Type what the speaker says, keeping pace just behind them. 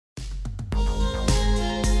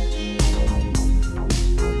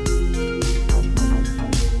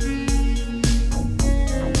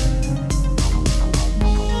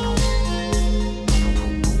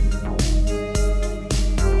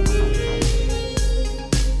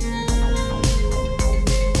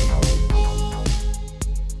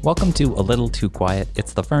Welcome to A Little Too Quiet.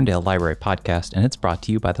 It's the Ferndale Library podcast, and it's brought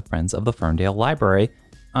to you by the Friends of the Ferndale Library.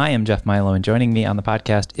 I am Jeff Milo, and joining me on the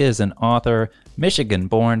podcast is an author,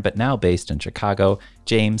 Michigan-born, but now based in Chicago,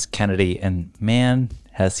 James Kennedy. And man,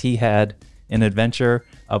 has he had an adventure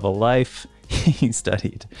of a life. He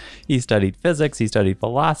studied physics, he studied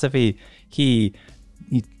philosophy, he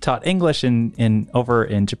taught English over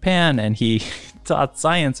in Japan, and he taught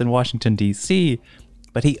science in Washington, D.C.,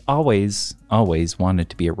 but he always wanted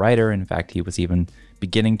to be a writer. In fact, he was even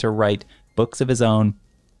beginning to write books of his own,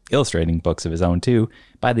 illustrating books of his own too.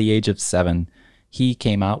 By the age of 7, he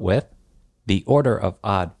came out with The Order of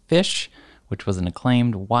Odd Fish, which was an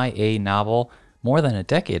acclaimed YA novel more than a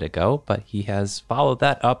decade ago, but he has followed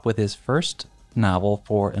that up with his first novel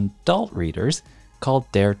for adult readers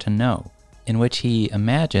called Dare to Know, in which he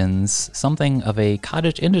imagines something of a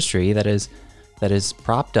cottage industry that is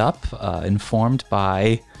propped up, informed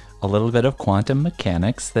by a little bit of quantum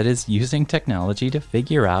mechanics that is using technology to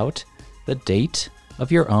figure out the date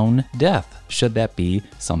of your own death, should that be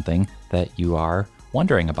something that you are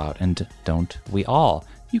wondering about. And don't we all?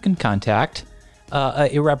 You can contact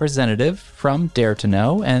a representative from Dare to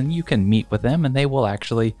Know, and you can meet with them, and they will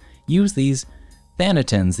actually use these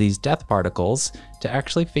thanatons, these death particles, to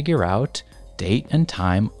actually figure out date and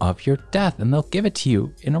time of your death, and they'll give it to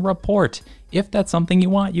you in a report. If that's something you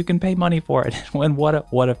want, you can pay money for it. And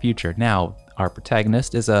what a future. Now, our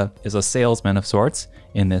protagonist is a salesman of sorts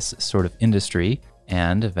in this sort of industry,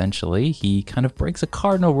 and eventually he kind of breaks a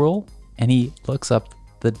cardinal rule, and he looks up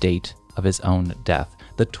the date of his own death.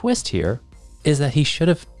 The twist here is that he should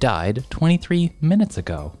have died 23 minutes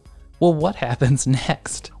ago. Well, what happens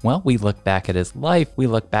next? Well, we look back at his life, we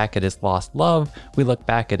look back at his lost love, we look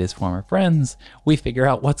back at his former friends, we figure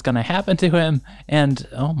out what's going to happen to him, and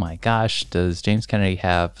oh my gosh, does James Kennedy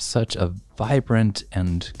have such a vibrant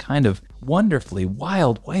and kind of wonderfully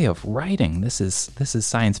wild way of writing. This is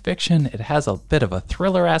science fiction. It has a bit of a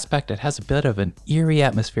thriller aspect, it has a bit of an eerie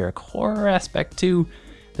atmospheric horror aspect too.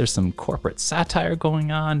 There's some corporate satire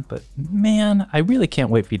going on, but man, I really can't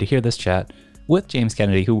wait for you to hear this chat with James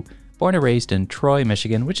Kennedy, who born and raised in Troy,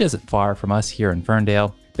 Michigan, which isn't far from us here in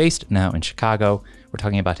Ferndale, based now in Chicago. We're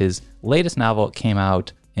talking about his latest novel. It came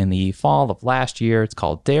out in the fall of last year. It's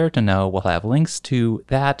called Dare to Know. We'll have links to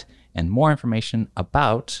that and more information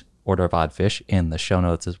about Order of Odd Fish in the show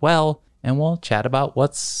notes as well. And we'll chat about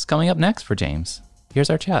what's coming up next for James. Here's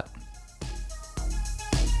our chat.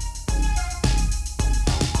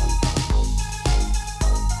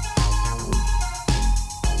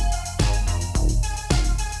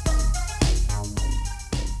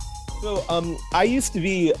 So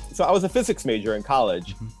I was a physics major in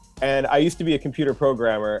college, and I used to be a computer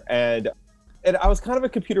programmer, and I was kind of a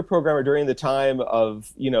computer programmer during the time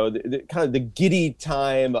of, the kind of the giddy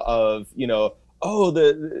time of, the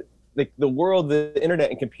world, the internet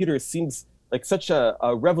and computers seems like such a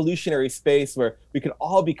revolutionary space where we can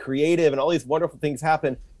all be creative and all these wonderful things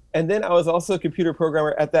happen. And then I was also a computer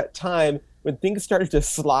programmer at that time when things started to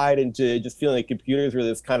slide into just feeling like computers were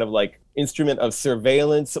this kind of like instrument of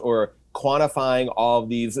surveillance or quantifying all of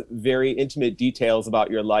these very intimate details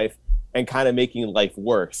about your life and kind of making life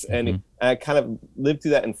worse. Mm-hmm. And I kind of lived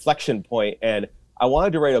through that inflection point, and I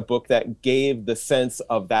wanted to write a book that gave the sense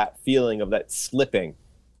of that feeling of that slipping.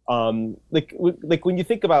 Like when you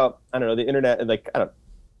think about, the internet in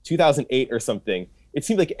 2008 or something, it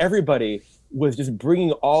seemed like everybody was just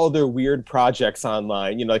bringing all their weird projects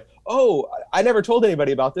online, oh, I never told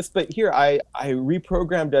anybody about this, but here I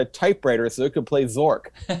reprogrammed a typewriter so it could play Zork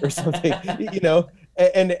or something,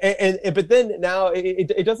 and but then now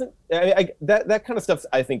it doesn't, that kind of stuff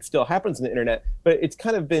I think still happens on the internet, but it's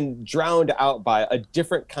kind of been drowned out by a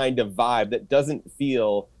different kind of vibe that doesn't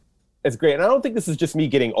feel as great. And I don't think this is just me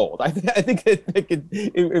getting old. I think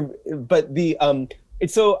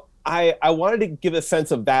I wanted to give a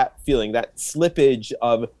sense of that feeling, that slippage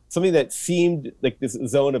of something that seemed like this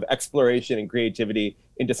zone of exploration and creativity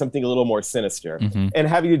into something a little more sinister, and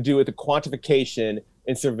having to do with the quantification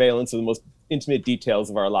and surveillance of the most intimate details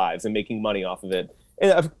of our lives and making money off of it.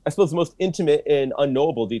 And I suppose the most intimate and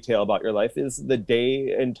unknowable detail about your life is the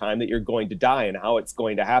day and time that you're going to die and how it's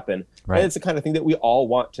going to happen. Right. And it's the kind of thing that we all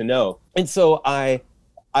want to know. And so I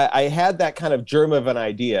had that kind of germ of an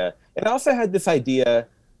idea. And I also had this idea,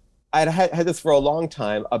 I had this for a long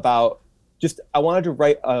time about I wanted to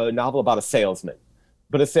write a novel about a salesman,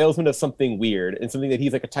 but a salesman of something weird and something that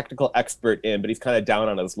he's like a technical expert in, but he's kind of down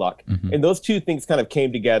on his luck. Mm-hmm. And those two things kind of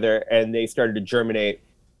came together and they started to germinate.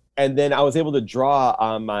 And then I was able to draw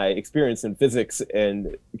on my experience in physics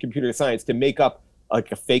and computer science to make up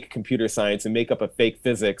like a fake computer science and make up a fake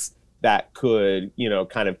physics that could,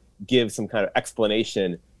 kind of give some kind of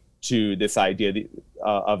explanation. to this idea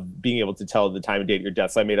of being able to tell the time and date of your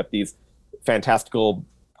death. So I made up these fantastical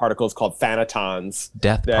particles called thanatons.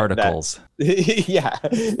 Death particles. Yeah,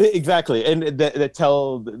 exactly. And that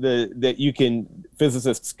tell that you can,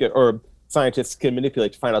 physicists or scientists can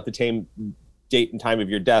manipulate to find out the date and time of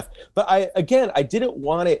your death. But I didn't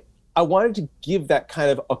want it. I wanted to give that kind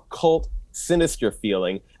of occult, sinister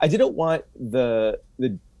feeling. I didn't want the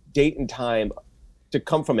date and time to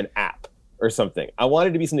come from an app or something. I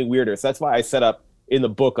wanted to be something weirder. So that's why I set up in the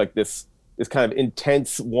book like this kind of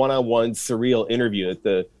intense one-on-one surreal interview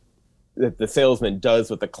that the salesman does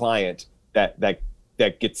with the client that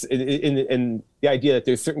gets in the idea that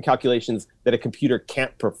there's certain calculations that a computer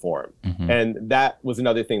can't perform. Mm-hmm. And that was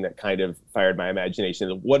another thing that kind of fired my imagination.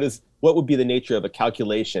 What would be the nature of a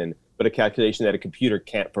calculation, but a calculation that a computer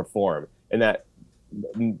can't perform? And that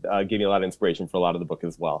gave me a lot of inspiration for a lot of the book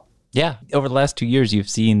as well. Yeah. Over the last 2 years, you've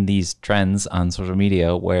seen these trends on social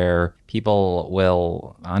media where people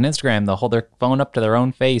will, on Instagram, they'll hold their phone up to their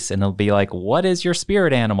own face and it'll be like, what is your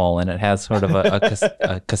spirit animal? And it has sort of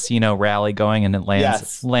a casino rally going, and it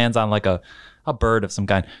lands on like a bird of some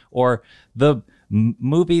kind. Or the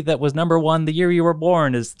movie that was #1 the year you were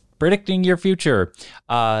born is predicting your future.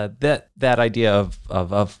 That idea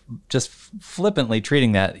of just flippantly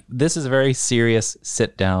treating that, this is a very serious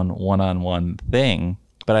sit-down one-on-one thing.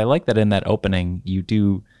 But I like that in that opening, you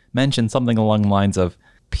do mention something along the lines of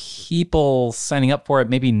people signing up for it,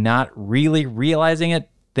 maybe not really realizing it,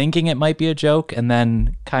 thinking it might be a joke, and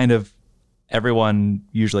then kind of everyone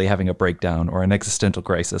usually having a breakdown or an existential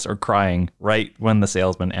crisis or crying right when the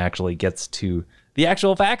salesman actually gets to the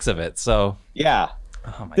actual facts of it. So yeah.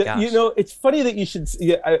 Oh my gosh. It's funny that you should.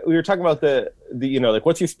 We were talking about the like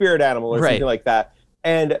what's your spirit animal or something like that,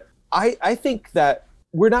 and I think that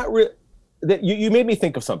we're not. That you made me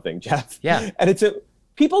think of something, Jeff. Yeah. And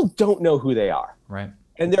people don't know who they are. Right.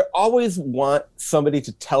 And they always want somebody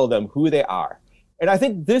to tell them who they are. And I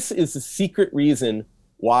think this is the secret reason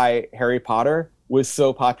why Harry Potter was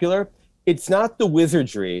so popular. It's not the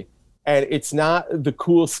wizardry and it's not the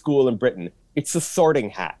cool school in Britain. It's the Sorting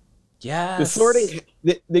Hat. Yes. The Sorting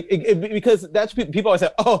because that's people always say,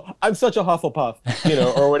 "Oh, I'm such a Hufflepuff,"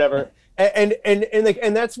 or whatever.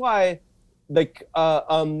 And that's why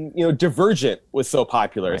Divergent was so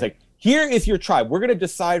popular. Right. It's like, here is your tribe. We're going to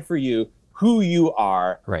decide for you who you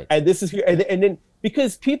are. Right. And this is here. And then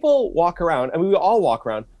because people walk around, we all walk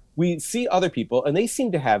around, we see other people and they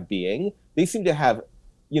seem to have being. They seem to have,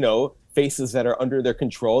 faces that are under their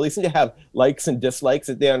control. They seem to have likes and dislikes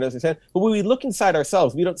that they don't understand. But when we look inside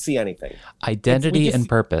ourselves, we don't see anything. Identity and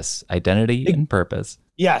purpose.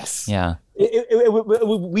 Yes. Yeah.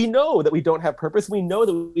 We know that we don't have purpose. We know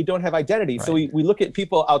that we don't have identity. Right. So we look at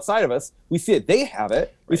people outside of us. We see it. They have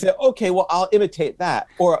it. We say, okay, well, I'll imitate that.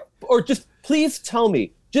 Or just please tell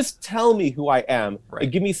me. Just tell me who I am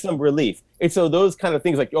and give me some relief. And so those kind of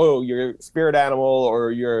things like, oh, your spirit animal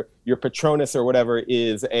or your Patronus or whatever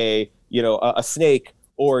is a snake,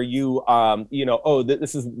 or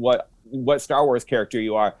this is what Star Wars character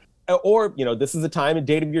you are. Or, this is the time and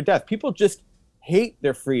date of your death. People just hate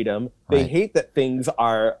their freedom. They hate that things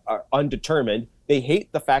are undetermined. They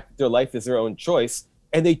hate the fact that their life is their own choice,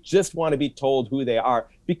 and they just want to be told who they are.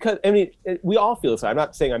 Because, we all feel this. I'm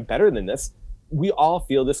not saying I'm better than this. We all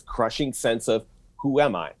feel this crushing sense of, who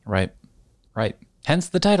am I? Right. Hence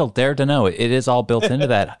the title, Dare to Know. It is all built into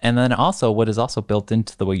that. And then also what is also built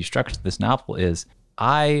into the way you structured this novel is,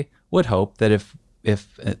 I would hope that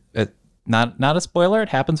if not a spoiler, it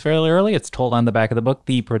happens fairly early. It's told on the back of the book.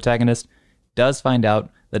 The protagonist does find out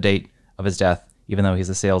the date of his death, even though he's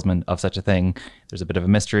a salesman of such a thing. There's a bit of a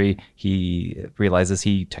mystery. He realizes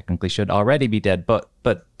he technically should already be dead, but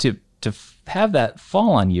to have that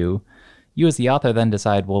fall on you as the author then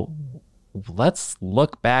decide, well, let's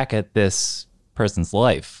look back at this person's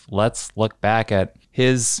life. Let's look back at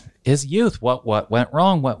his youth. What went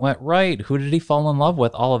wrong? What went right? Who did he fall in love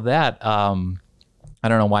with? All of that. I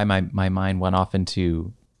don't know why my mind went off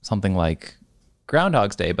into something like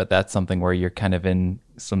Groundhog's Day, but that's something where you're kind of in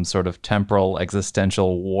some sort of temporal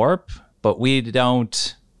existential warp. But we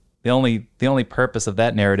don't. The only purpose of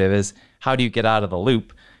that narrative is, how do you get out of the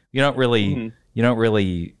loop? You don't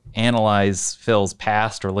really analyze Phil's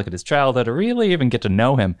past or look at his childhood or really even get to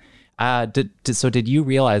know him. So did you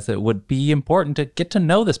realize that it would be important to get to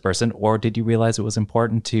know this person, or did you realize it was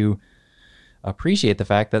important to appreciate the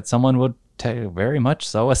fact that someone would very much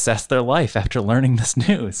so assess their life after learning this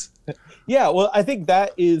news? Yeah, well, I think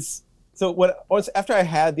that is, so after I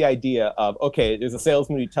had the idea of, okay, there's a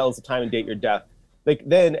salesman who tells the time and date your death, like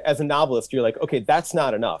then as a novelist, you're like, okay, that's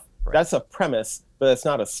not enough. Right. That's a premise, but that's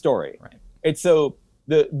not a story. Right. And so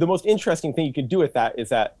the most interesting thing you can do with that is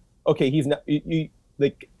that okay, he's not,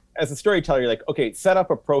 like, as a storyteller, you're like, okay, set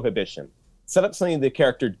up a prohibition, set up something the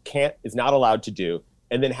character is not allowed to do,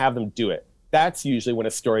 and then have them do it. That's usually when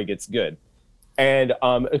a story gets good. And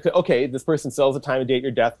okay, this person sells the time and date of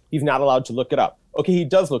your death. He's not allowed to look it up. Okay, he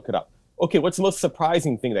does look it up. Okay, what's the most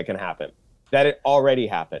surprising thing that can happen? That it already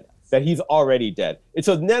happened, that he's already dead. And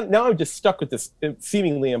so now I'm just stuck with this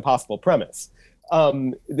seemingly impossible premise.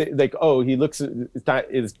 Like, oh, he looks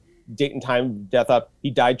at his date and time death up. He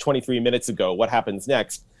died 23 minutes ago. What happens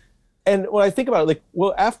next? And when I think about it, like,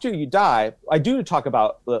 well, after you die, I do talk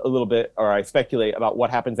about a little bit, or I speculate about what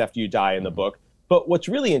happens after you die in the book. But what's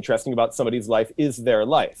really interesting about somebody's life is their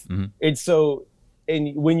life. Mm-hmm. And so,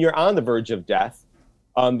 when you're on the verge of death,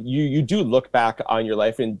 you do look back on your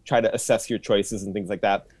life and try to assess your choices and things like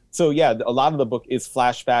that. So yeah, a lot of the book is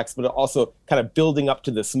flashbacks, but also kind of building up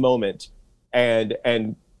to this moment. And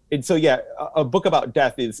so yeah, a book about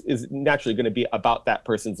death is naturally going to be about that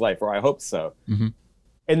person's life, or I hope so. Mm-hmm.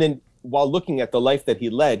 And then while looking at the life that he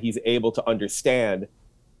led, he's able to understand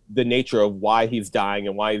the nature of why he's dying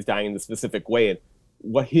and why he's dying in the specific way, and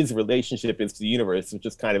what his relationship is to the universe, which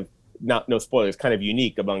is kind of, no spoilers, kind of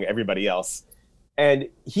unique among everybody else. And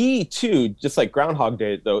he too, just like Groundhog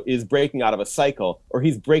Day though, is breaking out of a cycle, or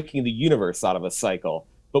he's breaking the universe out of a cycle,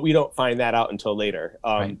 but we don't find that out until later.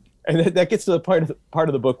 Right. And that gets to the part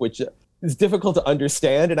of the book which is difficult to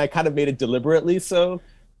understand, and I kind of made it deliberately so.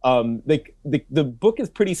 Like the book is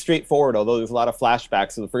pretty straightforward, although there's a lot of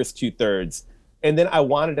flashbacks in the first 2/3. And then I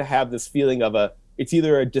wanted to have this feeling of it's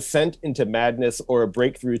either a descent into madness or a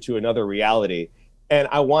breakthrough to another reality. And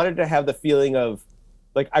I wanted to have the feeling of,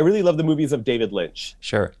 like, I really love the movies of David Lynch.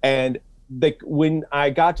 Sure. And like when I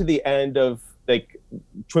got to the end of like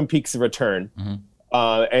Twin Peaks: The Return, mm-hmm.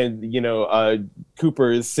 And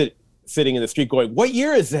Cooper is sitting in the street going, "What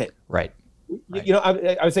year is it?" Right.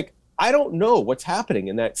 I was like, I don't know what's happening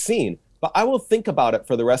in that scene, but I will think about it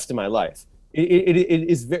for the rest of my life. It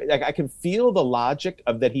is very, like, I can feel the logic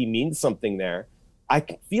of that he means something there. I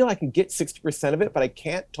feel I can get 60% of it, but I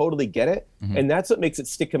can't totally get it. Mm-hmm. And that's what makes it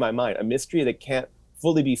stick in my mind, a mystery that can't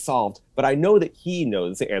fully be solved, but I know that he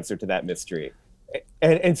knows the answer to that mystery.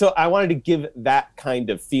 And so I wanted to give that kind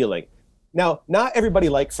of feeling. Now, not everybody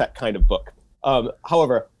likes that kind of book.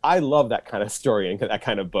 However, I love that kind of story and that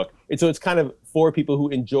kind of book. And so it's kind of for people who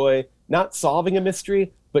enjoy not solving a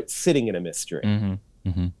mystery, but sitting in a mystery. Mm-hmm.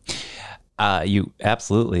 Mm-hmm. You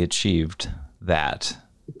absolutely achieved that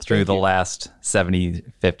through the last 70,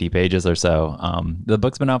 50 pages or so. The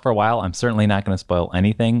book's been out for a while. I'm certainly not going to spoil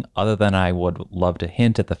anything, other than I would love to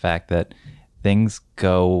hint at the fact that things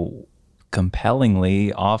go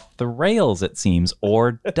compellingly off the rails, it seems,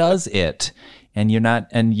 or does it? And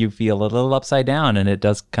you feel a little upside down, and it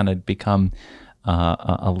does kind of become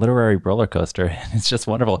a literary roller coaster. It's just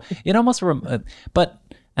wonderful. It almost,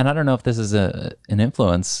 and I don't know if this is an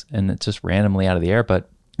influence and it's just randomly out of the air, but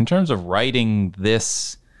in terms of writing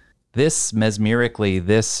this mesmerically,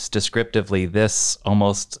 this descriptively, this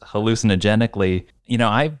almost hallucinogenically,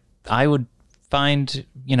 I would find,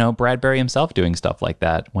 Bradbury himself doing stuff like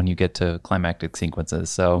that when you get to climactic sequences.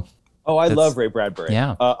 So, I love Ray Bradbury.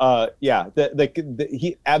 Yeah.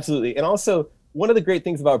 He absolutely. And also, one of the great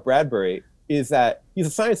things about Bradbury is that he's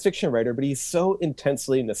a science fiction writer, but he's so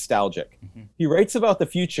intensely nostalgic. Mm-hmm. He writes about the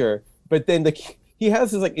future, but then he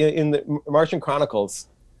has this, like, in the Martian Chronicles,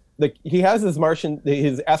 he has his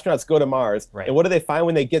astronauts go to Mars, right. And what do they find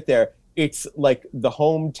when they get there? It's like the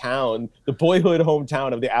boyhood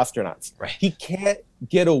hometown of the astronauts. Right. He can't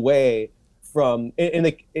get away from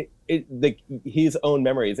his own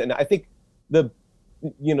memories, and I think the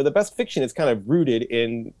best fiction is kind of rooted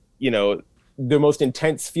in the most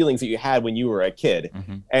intense feelings that you had when you were a kid.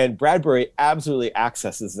 Mm-hmm. And Bradbury absolutely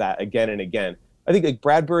accesses that again and again. I think like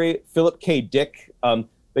Bradbury, Philip K. Dick,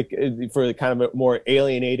 for the kind of more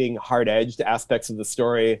alienating, hard-edged aspects of the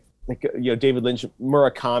story, like David Lynch,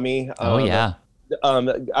 Murakami.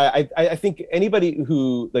 I think anybody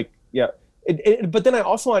who but then I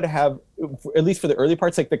also wanted to have, at least for the early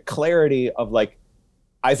parts, like the clarity of like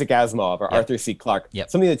Isaac Asimov or Arthur C. Clarke. Yep.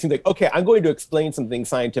 Something that seems like, okay, I'm going to explain something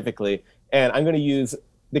scientifically, and I'm going to use,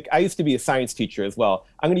 I used to be a science teacher as well.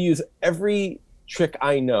 I'm going to use every trick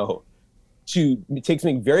I know to take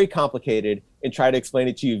something very complicated and try to explain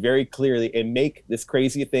it to you very clearly and make this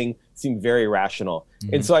crazy thing seem very rational.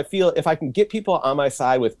 Mm-hmm. And so I feel if I can get people on my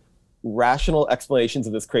side with rational explanations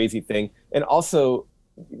of this crazy thing, and also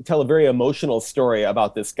tell a very emotional story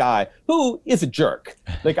about this guy who is a jerk.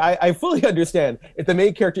 Like I fully understand if the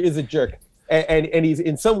main character is a jerk and he's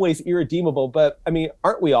in some ways irredeemable, but I mean,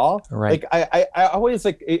 aren't we all? Right. Like I always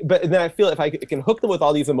but then I feel if I can hook them with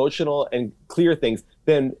all these emotional and clear things,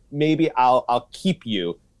 then maybe I'll keep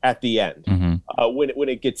you at the end when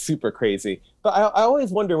it gets super crazy. But I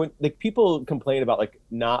always wonder when like people complain about like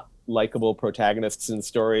not likable protagonists in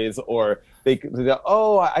stories, or they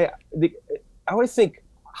go, I always think,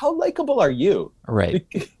 how likable are you? Right.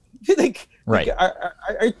 Right.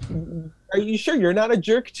 Are you sure you're not a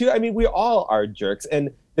jerk too? I mean, we all are jerks.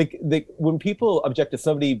 And when people object to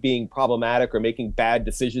somebody being problematic or making bad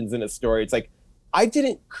decisions in a story, it's like, I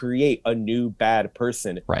didn't create a new bad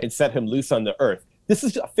person and set him loose on the earth. This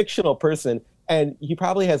is a fictional person, and he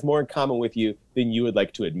probably has more in common with you than you would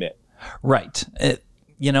like to admit. Right.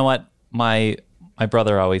 You know what? My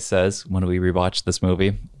brother always says when we rewatch this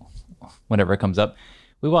movie, whenever it comes up,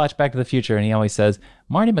 we watch Back to the Future, and he always says,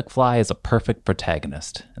 Marty McFly is a perfect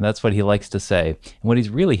protagonist. And that's what he likes to say. And what he's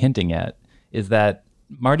really hinting at is that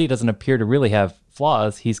Marty doesn't appear to really have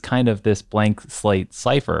flaws. He's kind of this blank slate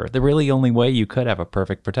cipher. The really only way you could have a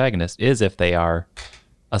perfect protagonist is if they are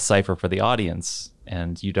a cipher for the audience,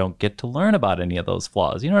 and you don't get to learn about any of those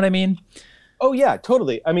flaws. You know what I mean? Oh, yeah,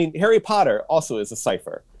 totally. I mean, Harry Potter also is a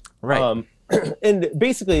cipher. Right. And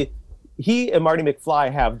basically, he and Marty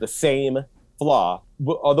McFly have the same flaw.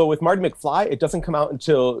 Although with Marty McFly, it doesn't come out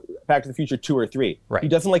until Back to the Future 2 or 3. Right. He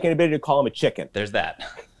doesn't like anybody to call him a chicken. There's that.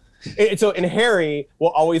 And Harry will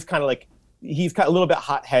always kind of like, he's kind of a little bit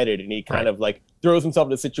hot-headed, and he kind of like throws himself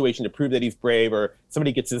in a situation to prove that he's brave, or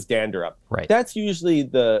somebody gets his dander up. Right. That's usually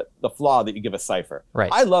the flaw that you give a cipher. Right.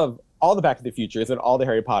 I love all the Back to the Futures and all the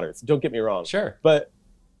Harry Potters. Don't get me wrong. Sure. But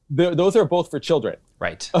those are both for children.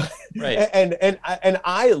 Right. Right. and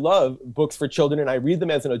I love books for children, and I read them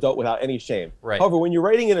as an adult without any shame. Right. However, when you're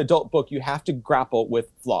writing an adult book, you have to grapple with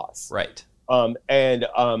flaws. Right.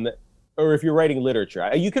 Or if you're writing literature,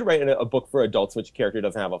 you could write a book for adults which character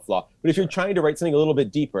doesn't have a flaw. But if you're trying to write something a little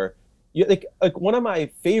bit deeper, like one of my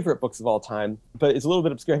favorite books of all time, but it's a little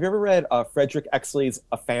bit obscure. Have you ever read Frederick Exley's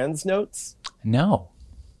A Fan's Notes? No.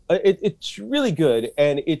 It's really good,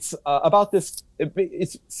 and it's about this.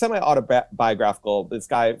 It's semi-autobiographical. This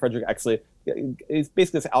guy, Frederick Exley, is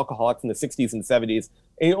basically this alcoholic from the 60s and 70s,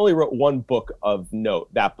 and he only wrote one book of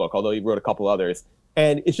note, that book, although he wrote a couple others.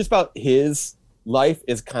 And it's just about his life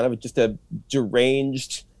is kind of just a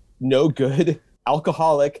deranged, no good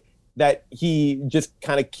alcoholic that he just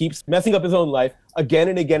kind of keeps messing up his own life again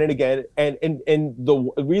and again and again. And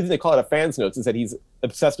the reason they call it A Fan's Notes is that he's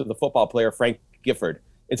obsessed with the football player Frank Gifford.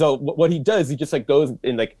 And so what he does, he just like goes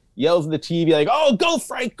and like yells at the TV like, "Oh, go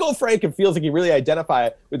Frank," and feels like he really identify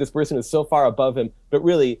with this person who's so far above him. But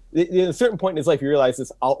really, at a certain point in his life, he realizes,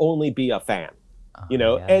 I'll only be a fan,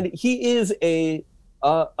 Yeah. And he is a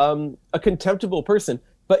contemptible person,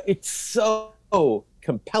 but it's so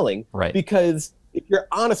compelling, right? Because if you're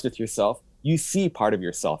honest with yourself, you see part of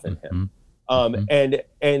yourself in him.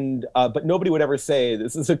 But nobody would ever say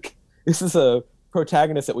this is a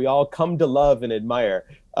protagonist that we all come to love and admire.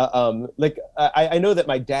 I know that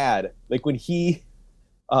my dad, like when he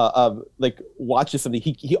watches something,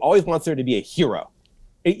 he always wants there to be a hero.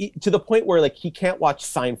 To the point where like he can't watch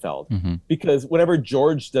Seinfeld because whenever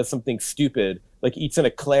George does something stupid, like eats an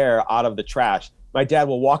eclair out of the trash, my dad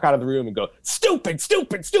will walk out of the room and go, "Stupid,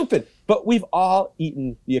 stupid, stupid." But we've all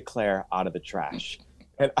eaten the eclair out of the trash.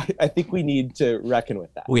 And I think we need to reckon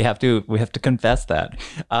with that. We have to confess that.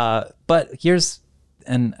 But here's,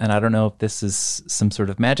 and I don't know if this is some sort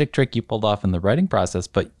of magic trick you pulled off in the writing process,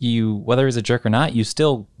 but you, whether he's a jerk or not, you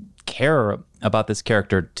still care about this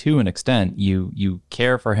character to an extent. You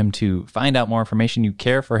care for him to find out more information. You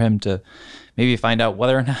care for him to maybe find out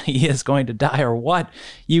whether or not he is going to die or what.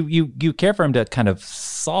 You care for him to kind of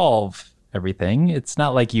solve everything. It's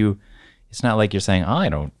not like you're saying, "Oh, I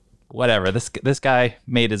don't, whatever, this guy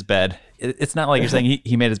made his bed." It's not like you're saying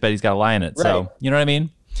he made his bed, he's got to lie in it. Right. So you know what I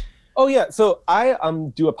mean? Oh yeah. So I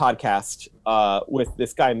do a podcast with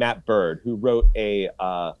this guy Matt Bird, who wrote a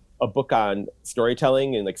book on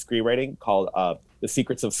storytelling and like screenwriting called The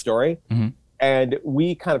Secrets of Story. And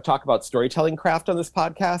we kind of talk about storytelling craft on this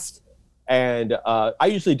podcast. And I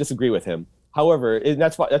usually disagree with him. However, and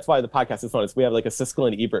that's why the podcast is fun. Is we have like a Siskel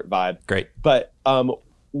and Ebert vibe. Great. But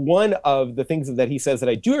one of the things that he says that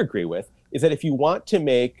I do agree with is that if you want to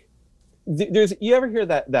make, you ever hear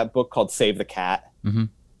that book called Save the Cat?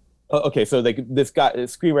 Okay, so like this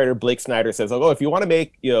screenwriter Blake Snyder says, "Oh, if you want to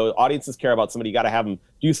make audiences care about somebody, you got to have them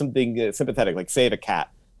do something sympathetic, like save a cat."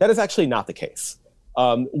 That is actually not the case.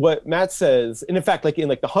 What Matt says, and in fact, like in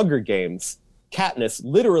like the Hunger Games, Katniss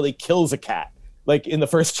literally kills a cat, like in the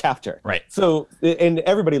first chapter. Right. So, and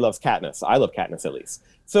everybody loves Katniss. I love Katniss at least.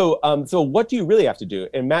 So what do you really have to do?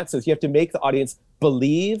 And Matt says you have to make the audience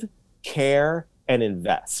believe, care, and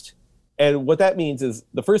invest. And what that means is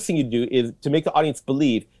the first thing you do is to make the audience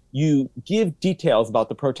believe. you give details about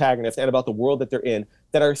the protagonist and about the world that they're in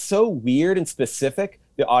that are so weird and specific.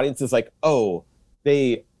 The audience is like, oh,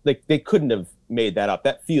 they couldn't have made that up.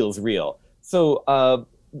 That feels real. So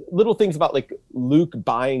little things about like Luke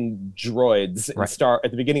buying droids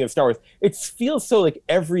at the beginning of Star Wars. It feels so like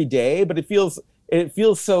everyday, but it feels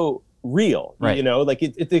so real. Right. You know, like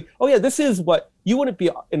this is what you wouldn't be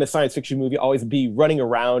in a science fiction movie. Always be running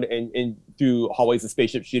around and through hallways of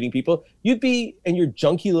spaceships shooting people. You'd be in your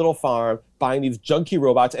junky little farm buying these junky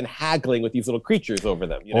robots and haggling with these little creatures over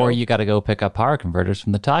them. You know? Or you got to go pick up power converters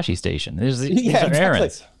from the Tashi station. These are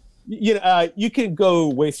errands. You know, you can go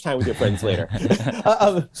waste time with your friends later.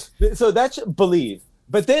 So that's believe.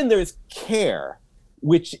 But then there's care,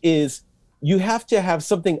 which is you have to have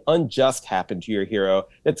something unjust happen to your hero.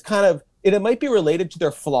 That's kind of, and it might be related to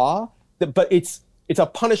their flaw, but it's a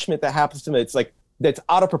punishment that happens to them. It's like that's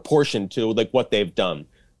out of proportion to like what they've done.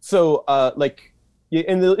 So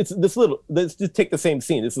it's this little. Let's just take the same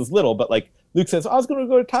scene. This is little, but like Luke says, I was going to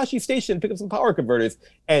go to Tashi Station and pick up some power converters,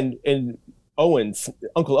 and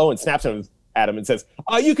Uncle Owen snaps at him and says,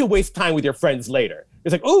 you can waste time with your friends later.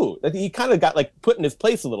 It's like, ooh, he kind of got like put in his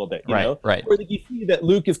place a little bit, you know? Right. Or like you see that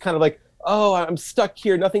Luke is kind of like, oh, I'm stuck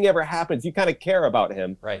here. Nothing ever happens. You kind of care about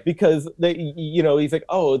him. Right. Because, he's like,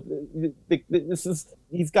 oh,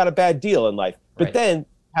 he's got a bad deal in life. But then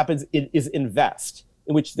happens is invest,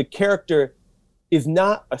 in which the character is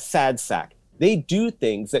not a sad sack. They do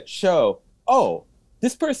things that show, oh,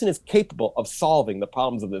 this person is capable of solving the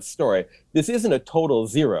problems of this story. This isn't a total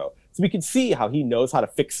zero. So we can see how he knows how to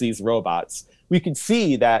fix these robots. We can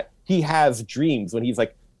see that he has dreams when he's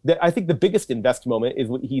like, I think the biggest invest moment is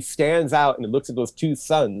when he stands out and looks at those two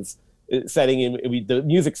suns setting and the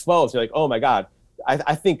music swells. You're like, oh my God,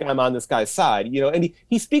 I think I'm on this guy's side, you know? And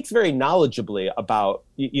he speaks very knowledgeably about,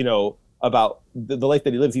 about the life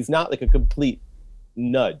that he lives. He's not like a complete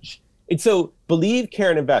nudge. And so believe, care,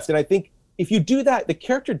 and invest. And I think if you do that, the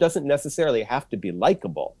character doesn't necessarily have to be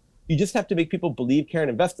likable. You just have to make people believe, care, and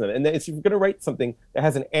invest in them. And then if you're going to write something that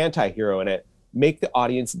has an anti-hero in it, make the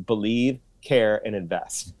audience believe, care, and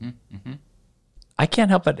invest. Mm-hmm, mm-hmm. I can't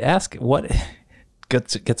help but ask what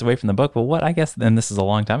gets away from the book, but what, I guess, and this is a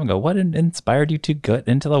long time ago, what inspired you to get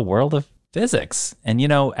into the world of physics? And,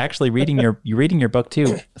 actually reading your book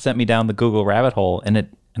too sent me down the Google rabbit hole, and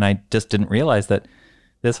I just didn't realize that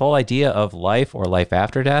this whole idea of life or life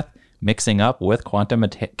after death mixing up with quantum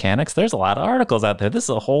mechanics, there's a lot of articles out there. This is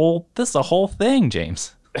a whole thing,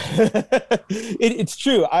 James. It's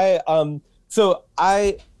true. I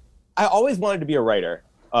always wanted to be a writer.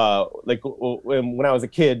 Like when I was a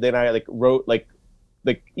kid, then I wrote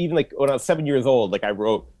even when I was 7 years old, I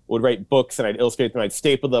would write books and I'd illustrate them, I'd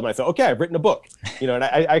staple them. I said, okay, I've written a book, and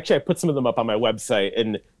I put some of them up on my website.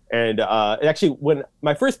 And actually, when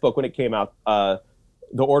my first book, when it came out,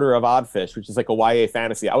 The Order of Oddfish, which is like a YA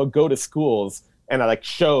fantasy, I would go to schools and I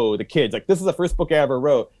show the kids, this is the first book I ever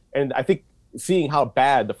wrote. And I think seeing how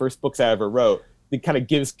bad the first books I ever wrote, it kind of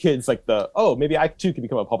gives kids maybe I too can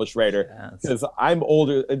become a published writer, because I'm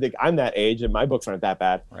older, I'm that age and my books aren't that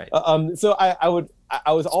bad. Right. So I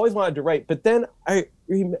was always wanted to write, but then I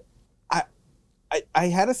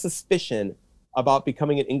had a suspicion about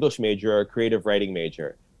becoming an English major or a creative writing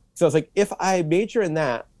major. So I was like, if I major in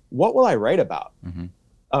that, what will I write about? Mm-hmm.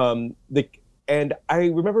 And I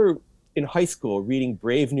remember in high school reading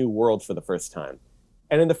Brave New World for the first time.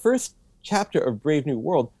 And in the first chapter of Brave New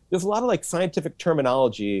World, there's a lot of scientific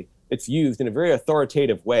terminology that's used in a very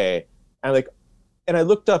authoritative way. And I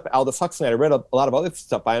looked up Aldous Huxley, and I read a lot of other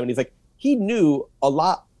stuff by him, and he's he knew a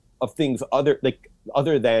lot of things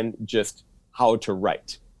other than just how to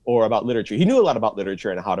write or about literature. He knew a lot about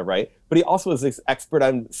literature and how to write, but he also was this expert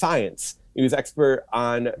on science. He was expert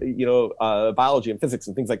on, biology and physics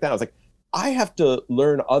and things like that. I was like, I have to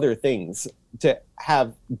learn other things to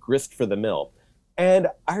have grist for the mill. And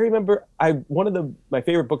I remember one of my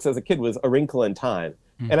favorite books as a kid was A Wrinkle in Time.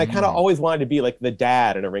 Mm-hmm. And I kind of always wanted to be like the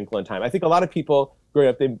dad in A Wrinkle in Time. I think a lot of people growing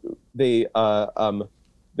up,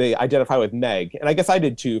 they identify with Meg. And I guess I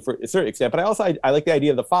did too, for a certain extent. But I like the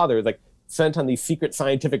idea of the father is sent on these secret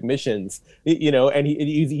scientific missions, and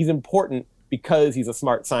he's important because he's a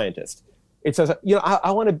smart scientist. It says,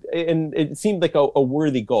 I want to, and it seemed like a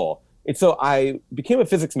worthy goal. And so I became a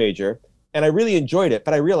physics major, and I really enjoyed it,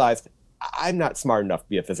 but I realized I'm not smart enough to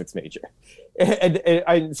be a physics major.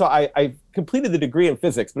 So I completed the degree in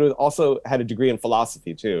physics, but it also had a degree in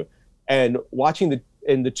philosophy too. And watching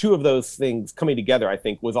the two of those things coming together, I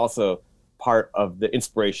think, was also part of the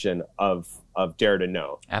inspiration of Dare to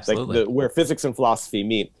Know. Absolutely. Where physics and philosophy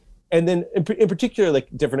meet. And then in particular,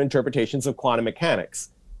 different interpretations of quantum mechanics.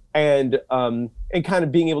 And kind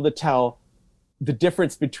of being able to tell, the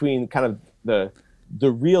difference between kind of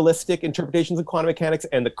the realistic interpretations of quantum mechanics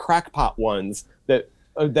and the crackpot ones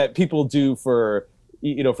that people do for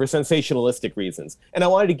sensationalistic reasons. And I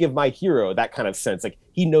wanted to give my hero that kind of sense, like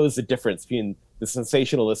he knows the difference between the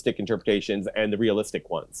sensationalistic interpretations and the realistic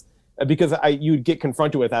ones. Because you'd get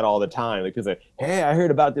confronted with that all the time, because hey, I heard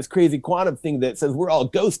about this crazy quantum thing that says we're all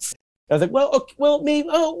ghosts. I was like, well, okay, well, maybe,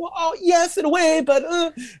 yes, in a way, but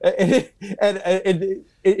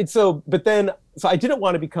so I didn't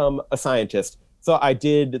want to become a scientist. So I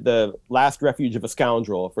did the last refuge of a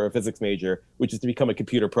scoundrel for a physics major, which is to become a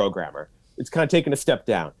computer programmer. It's kind of taken a step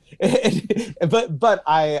down, but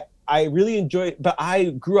I really enjoy. But I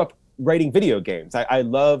grew up writing video games. I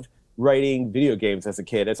loved writing video games as a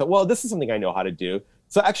kid. And so, well, this is something I know how to do.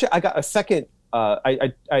 So actually, I got a second.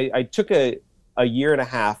 I took a year and a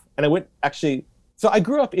half, and I went actually. So I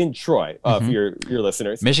grew up in Troy, for your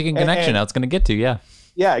listeners. Michigan connection. I was going to get to, yeah.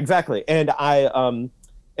 Yeah, exactly. And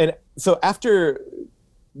and so after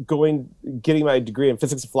getting my degree in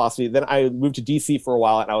physics and philosophy, then I moved to DC for a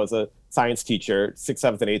while, and I was a science teacher, 6th,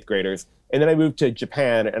 7th, and 8th graders. And then I moved to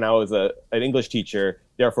Japan, and I was an English teacher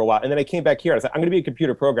there for a while. And then I came back here, and I said, I'm going to be a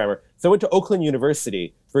computer programmer. So I went to Oakland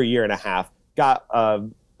University for a year and a half, got a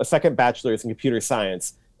second bachelor's in computer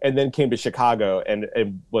science, and then came to Chicago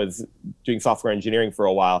and was doing software engineering for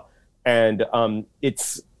a while. And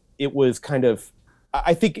it was kind of,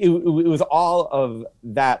 I think it was all of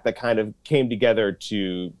that kind of came together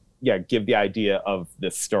to give the idea of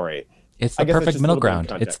this story. It's the perfect middle ground.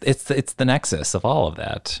 It's the nexus of all of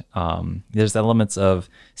that. There's elements of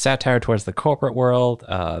satire towards the corporate world.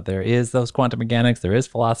 There is those quantum mechanics. There is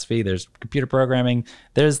philosophy. There's computer programming.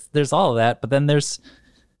 There's all of that. But then there's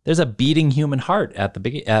a beating human heart at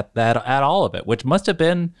all of it, which must have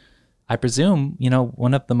been, I presume,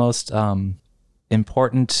 one of the most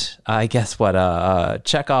important, I guess,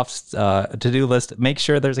 Chekhov's to-do list. Make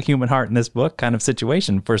sure there's a human heart in this book kind of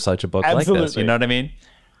situation for such a book like this. You know what I mean?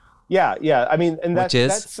 Yeah. I mean, and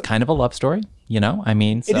that's kind of a love story, I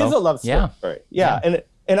mean, so, it is a love story. Yeah.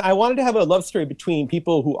 And I wanted to have a love story between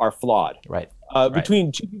people who are flawed. Right.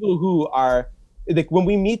 Between two people who are, like, when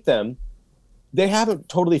we meet them, they haven't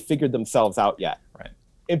totally figured themselves out yet. Right.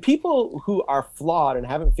 And people who are flawed and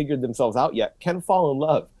haven't figured themselves out yet can fall in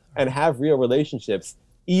love and have real relationships.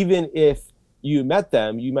 Even if you met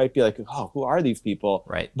them, you might be like, oh, who are these people?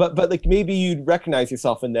 Right. But like maybe you'd recognize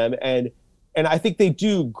yourself in them, and I think they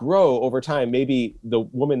do grow over time. Maybe the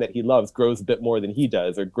woman that he loves grows a bit more than he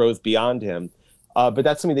does, or grows beyond him. But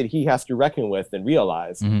that's something that he has to reckon with and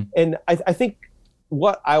realize. Mm-hmm. And I think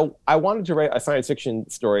what I wanted to write a science fiction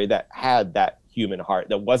story that had that human heart,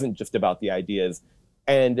 that wasn't just about the ideas.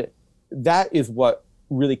 And that is what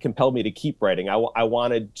really compelled me to keep writing. I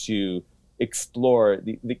wanted to explore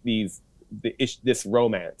this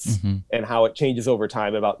romance and how it changes over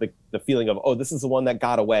time, about the feeling of, oh, this is the one that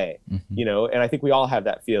got away, and I think we all have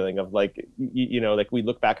that feeling of like, like we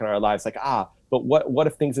look back in our lives like, but what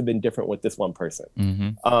if things have been different with this one person?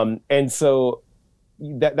 And so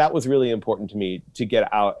that was really important to me to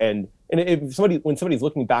get out. And when somebody's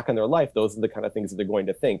looking back on their life, those are the kind of things that they're going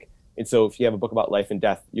to think. And so if you have a book about life and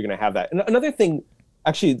death, you're going to have that. And another thing,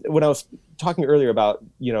 actually, when I was talking earlier about,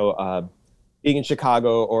 being in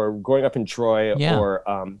Chicago or growing up in Troy, or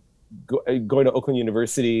going to Oakland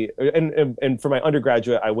University, and for my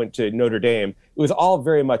undergraduate, I went to Notre Dame. It was all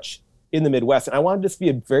very much in the Midwest, and I wanted this to be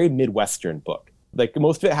a very Midwestern book. Like,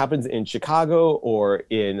 most of it happens in Chicago or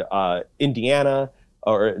in Indiana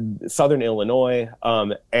or Southern Illinois,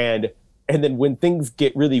 and then when things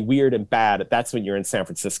get really weird and bad, that's when you're in San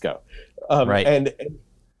Francisco, right?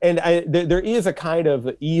 And there is a kind of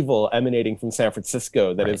evil emanating from San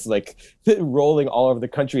Francisco that is like rolling all over the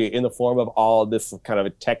country in the form of all this kind of a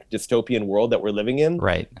tech dystopian world that we're living in.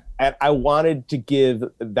 Right. And I wanted to give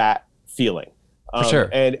that feeling. For sure.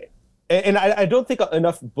 And I don't think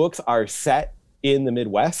enough books are set in the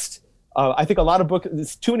Midwest. I think a lot of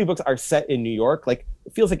books, too many books are set in New York. Like,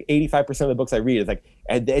 it feels like 85% of the books I read is like,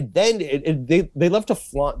 and then they love to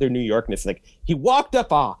flaunt their New Yorkness. Like, he walked up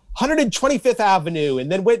 125th Avenue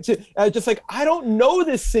and then went to, just like, I don't know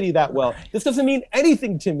this city that well. This doesn't mean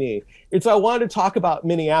anything to me. And so I wanted to talk about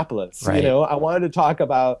Minneapolis. Right. I wanted to talk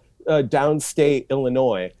about downstate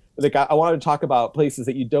Illinois. Like, I wanted to talk about places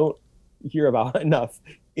that you don't hear about enough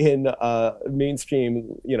in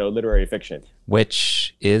mainstream, literary fiction.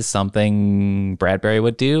 Which is something Bradbury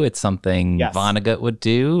would do. It's something Vonnegut would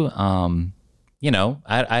do. I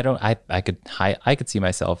could see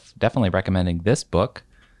myself definitely recommending this book,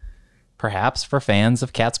 perhaps for fans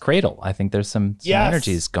of Cat's Cradle. I think there's some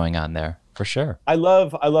energies going on there for sure. I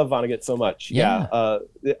love Vonnegut so much. Yeah.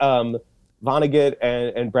 Vonnegut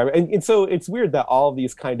and Bradbury. And so it's weird that all of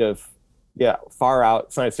these kind of far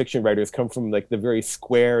out science fiction writers come from like the very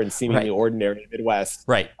square and seemingly ordinary Midwest.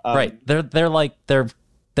 Right.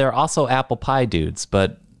 They're also apple pie dudes,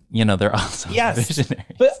 but they're also visionaries.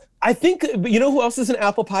 But I think you know who else is an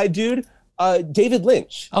apple pie dude? David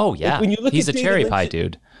Lynch. Oh yeah, like, when you look he's at a David cherry Lynch, pie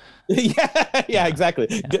dude. Yeah, exactly.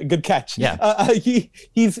 Yeah. Good catch. Yeah.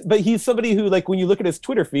 He's somebody who, like, when you look at his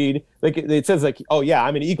Twitter feed, like it says like, oh yeah,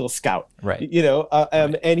 I'm an Eagle Scout. Right.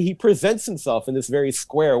 And he presents himself in this very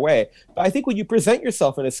square way. But I think when you present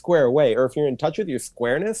yourself in a square way, or if you're in touch with your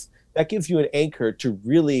squareness, that gives you an anchor to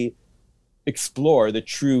really explore the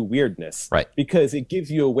true weirdness. Right. Because it gives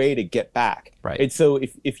you a way to get back. Right. And so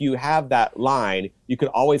if you have that line, you can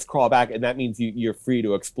always crawl back, and that means you're free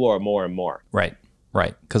to explore more and more. Right.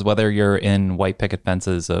 Right. Because whether you're in white picket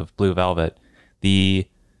fences of blue velvet, the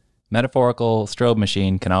metaphorical strobe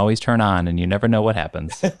machine can always turn on, and you never know what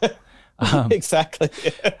happens. Exactly.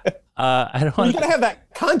 I don't want. You gotta have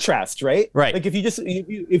that contrast, right? Right. Like if you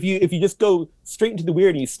just go straight into the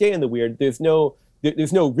weird and you stay in the weird, there's no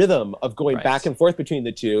rhythm of going back and forth between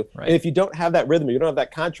the two. Right. And if you don't have that rhythm, you don't have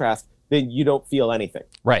that contrast, then you don't feel anything.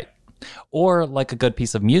 Right. Or like a good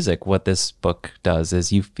piece of music, what this book does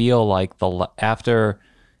is you feel like after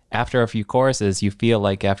a few choruses, you feel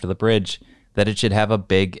like after the bridge that it should have a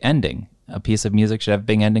big ending. A piece of music should have a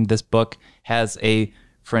big ending. This book has a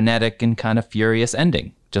frenetic and kind of furious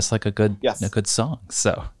ending, just like a good song.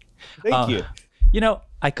 So, thank you.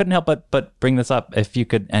 I couldn't help but bring this up if you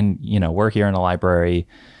could, and we're here in a library,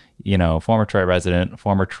 former Troy resident,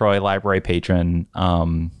 former Troy library patron,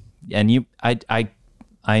 and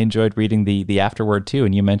I enjoyed reading the afterword too,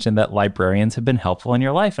 and you mentioned that librarians have been helpful in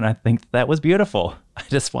your life, and I think that was beautiful. I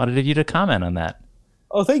just wanted you to comment on that.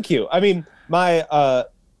 Oh, thank you. I mean, my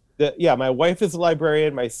wife is a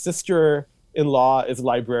librarian. My sister-in-law is a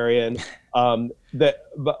librarian. One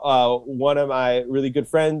of my really good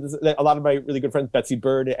friends, a lot of my really good friends, Betsy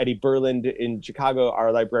Bird and Eddie Berland in Chicago,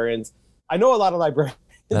 are librarians. I know a lot of librarians.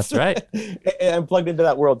 That's right. And I'm plugged into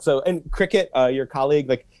that world. So, and Cricket, your colleague,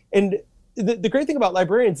 the great thing about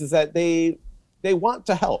librarians is that they want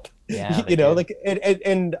to help. Yeah,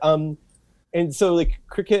 and so like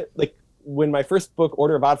Cricket, like when my first book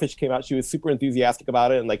Order of Oddfish came out, she was super enthusiastic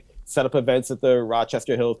about it and like set up events at the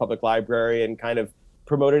Rochester Hills Public Library and kind of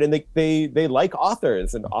promoted. And they like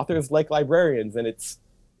authors, and authors like librarians, and it's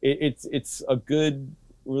a good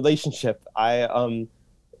relationship.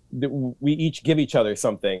 We each give each other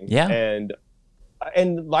something. Yeah.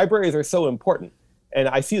 And libraries are so important. And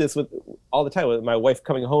I see this all the time with my wife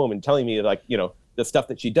coming home and telling me like, the stuff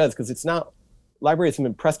that she does, because it's not, libraries have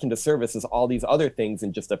been pressed into service as all these other things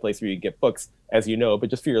and just a place where you get books, as you know. But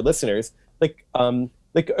just for your listeners, my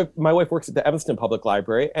wife works at the Evanston Public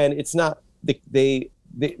Library, and it's not, they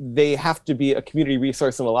have to be a community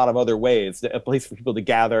resource in a lot of other ways, a place for people to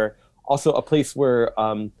gather, also a place where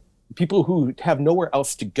people who have nowhere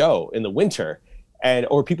else to go in the winter,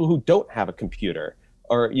 or people who don't have a computer,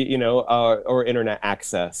 or or internet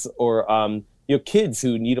access, or kids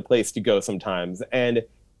who need a place to go sometimes. And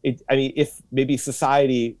if maybe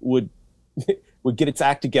society would get its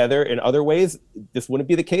act together in other ways, this wouldn't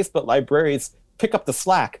be the case. But libraries pick up the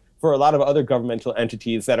slack for a lot of other governmental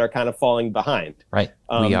entities that are kind of falling behind. Right.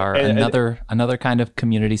 We are another kind of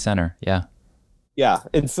community center. Yeah. Yeah.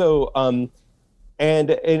 And so and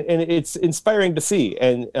it's inspiring to see.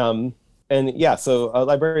 So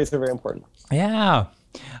libraries are very important. Yeah.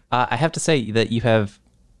 I have to say that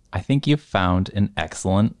I think you've found an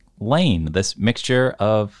excellent lane, this mixture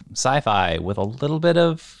of sci-fi with a little bit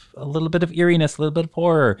of eeriness, a little bit of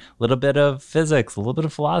horror, a little bit of physics, a little bit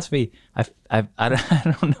of philosophy. I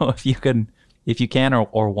don't know if you can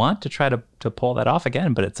or want to try to pull that off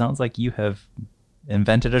again, but it sounds like you have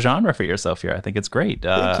invented a genre for yourself here. I think it's great.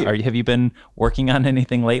 Thank you. Have you been working on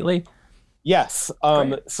anything lately? Yes.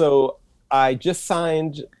 So I just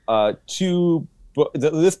signed two books.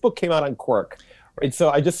 This book came out on Quirk. Right. And so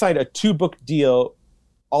I just signed a 2-book deal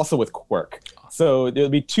also with Quirk. So there'll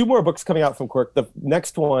be 2 more books coming out from Quirk. The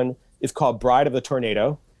next one is called Bride of the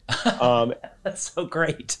Tornado. That's so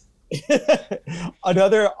great.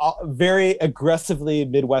 Another very aggressively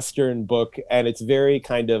Midwestern book, and it's very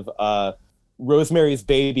kind of Rosemary's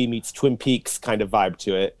Baby meets Twin Peaks kind of vibe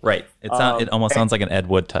to it. Right. It almost sounds like an Ed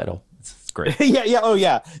Wood title. It's great. Yeah. Oh,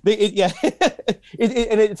 yeah. And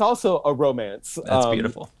it's also a romance. That's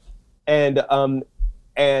beautiful.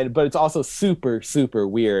 But it's also super, super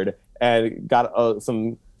weird, and got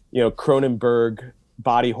some Cronenberg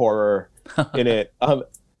body horror in it.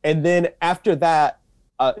 And then after that,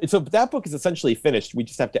 So that book is essentially finished. We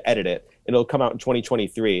just have to edit it. It'll come out in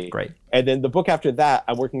 2023. Great. And then the book after that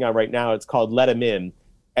I'm working on right now, it's called Let 'Em In.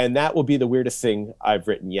 And that will be the weirdest thing I've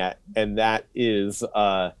written yet. And that is,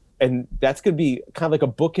 and that's going to be kind of like a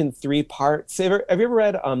book in 3 parts. Have you ever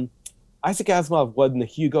read, Isaac Asimov won the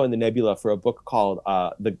Hugo and the Nebula for a book called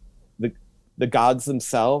The Gods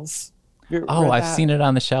Themselves? Oh, I've seen it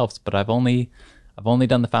on the shelves, but I've only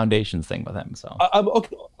done the Foundations thing with him. So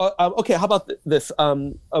okay. How about this?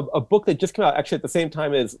 A book that just came out actually at the same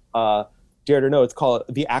time as Dare to Know. It's called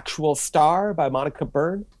The Actual Star by Monica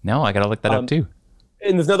Byrne. No, I gotta look that up too.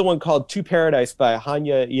 And there's another one called To Paradise by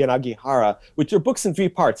Hanya Yanagihara, which are books in 3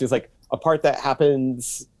 parts. There's like a part that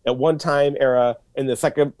happens at one time era, and the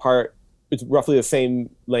second part is roughly the same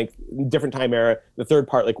length, different time era. The third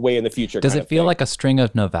part, like way in the future. Does it feel like a string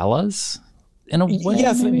of novellas in a way?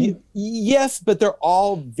 Yes, maybe? yes, but they're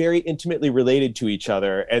all very intimately related to each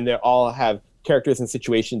other, and they all have characters and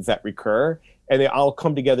situations that recur, and they all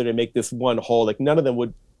come together to make this one whole. Like none of them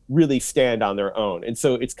would really stand on their own, and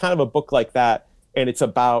so it's kind of a book like that. And it's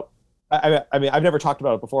about, I mean, I've never talked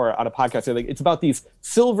about it before on a podcast. So like, it's about these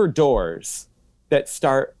silver doors that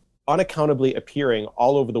start unaccountably appearing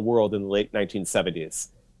all over the world in the late 1970s.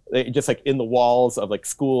 Just like in the walls of like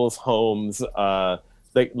schools, homes,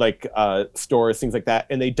 stores, things like that.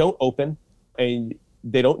 And they don't open and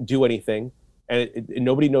they don't do anything. And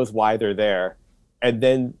nobody knows why they're there. And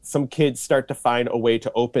then some kids start to find a way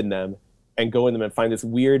to open them and go in them and find this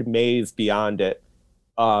weird maze beyond it.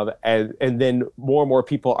 And then more and more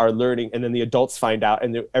people are learning, and then the adults find out,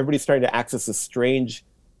 and everybody's starting to access this strange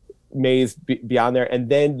maze beyond there. And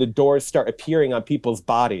then the doors start appearing on people's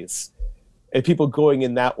bodies, and people going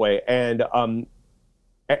in that way. And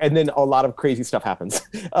then a lot of crazy stuff happens.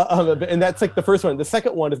 And that's like the first one. The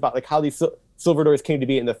second one is about like how these silver doors came to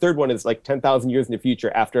be, and the third one is like 10,000 years in the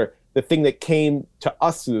future after the thing that came to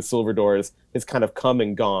us through the silver doors has kind of come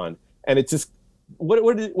and gone. And it's just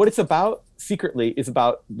what it's about secretly is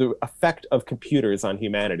about the effect of computers on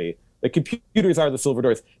humanity. The computers are the silver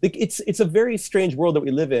doors. Like it's a very strange world that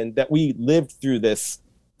we live in, that we lived through this,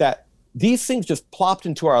 that these things just plopped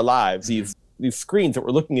into our lives, these screens that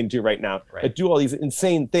we're looking into right now, that do all these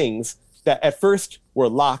insane things that at first were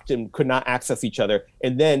locked and could not access each other.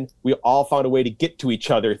 And then we all found a way to get to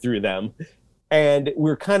each other through them. And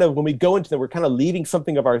we're kind of, when we go into them, we're kind of leaving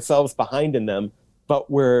something of ourselves behind in them,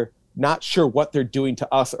 but we're not sure what they're doing to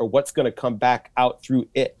us or what's going to come back out through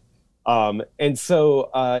it. And so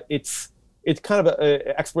it's kind of an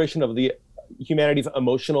exploration of the humanity's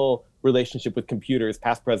emotional relationship with computers,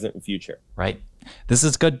 past, present, and future. Right. This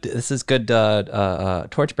is good. This is good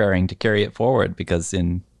torch bearing to carry it forward, because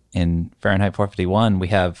in Fahrenheit 451 we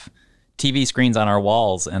have TV screens on our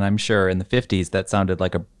walls, and I'm sure in the 50s that sounded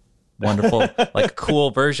like a wonderful, like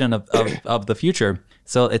cool version of the future.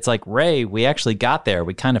 So it's like, Ray, we actually got there.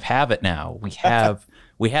 We kind of have it now. We have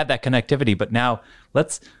that connectivity, but now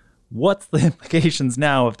what's the implications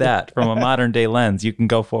now of that from a modern day lens? You can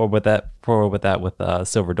go forward with that with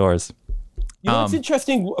Silver Doors. You know what's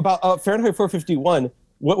interesting about Fahrenheit 451?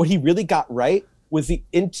 What he really got right was the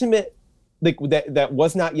intimate, like that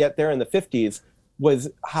was not yet there in the 50s, was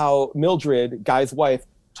how Mildred, Guy's wife,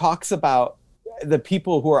 talks about the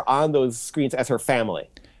people who are on those screens as her family.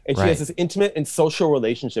 And she has this intimate and social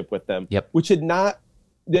relationship with them, which had not,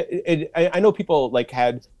 I know people like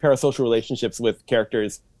had parasocial relationships with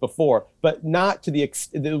characters before, but not to the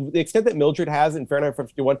extent that Mildred has in Fahrenheit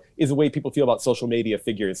 451 is the way people feel about social media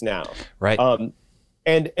figures now. Right.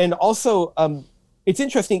 And also, it's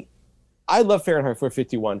interesting. I love Fahrenheit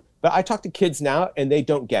 451, but I talk to kids now and they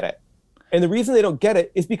don't get it. And the reason they don't get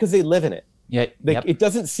it is because they live in it. Yeah. It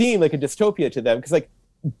doesn't seem like a dystopia to them, because like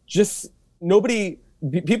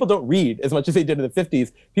people don't read as much as they did in the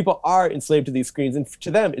 50s. People are enslaved to these screens, and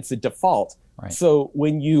to them it's a default. Right. So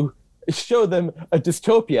when you show them a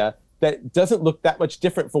dystopia that doesn't look that much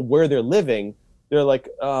different from where they're living, they're like,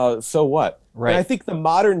 so what? Right. And I think the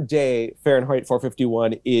modern day Fahrenheit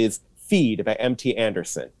 451 is Feed by M.T.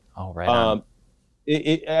 Anderson. Oh, right on.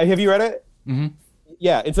 Have you read it? Mm-hmm.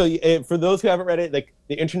 Yeah, and so for those who haven't read it, like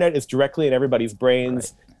the internet is directly in everybody's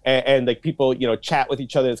brains, and like people, chat with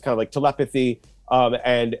each other. It's kind of like telepathy,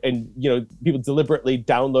 and people deliberately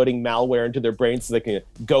downloading malware into their brains so they can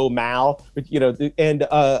go mal, and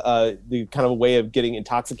the kind of a way of getting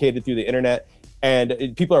intoxicated through the internet.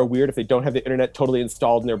 And people are weird if they don't have the internet totally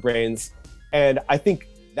installed in their brains. And I think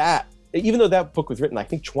that, even though that book was written, I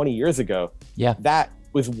think 20 years ago, that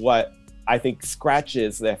was what I think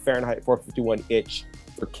scratches the Fahrenheit 451 itch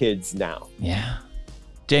for kids now. Yeah.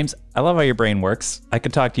 James, I love how your brain works. I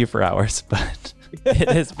could talk to you for hours, but It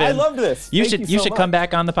has been. I loved this. You Thank should so much. come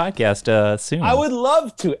back on the podcast soon. I would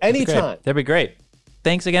love to anytime. That'd be great.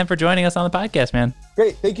 Thanks again for joining us on the podcast, man.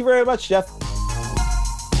 Great. Thank you very much, Jeff.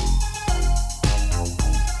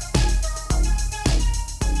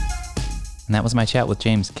 And that was my chat with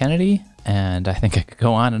James Kennedy. And I think I could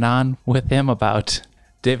go on and on with him about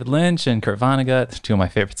David Lynch and Kurt Vonnegut, two of my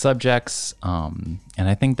favorite subjects. And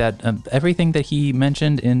I think that everything that he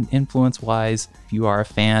mentioned in influence-wise, if you are a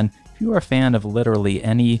fan of literally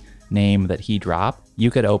any name that he dropped,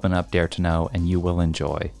 you could open up Dare to Know and you will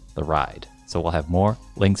enjoy the ride. So we'll have more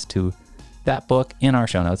links to that book in our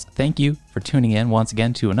show notes. Thank you for tuning in once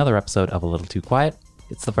again to another episode of A Little Too Quiet.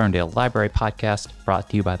 It's the Ferndale Library Podcast, brought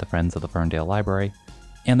to you by the Friends of the Ferndale Library.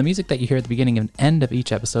 And the music that you hear at the beginning and end of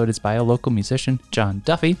each episode is by a local musician, John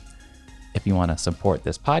Duffy. If you want to support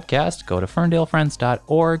this podcast, go to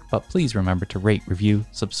ferndalefriends.org, but please remember to rate, review,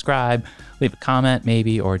 subscribe, leave a comment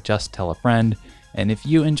maybe, or just tell a friend. And if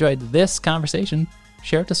you enjoyed this conversation,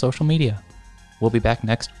 share it to social media. We'll be back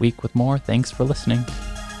next week with more. Thanks for listening.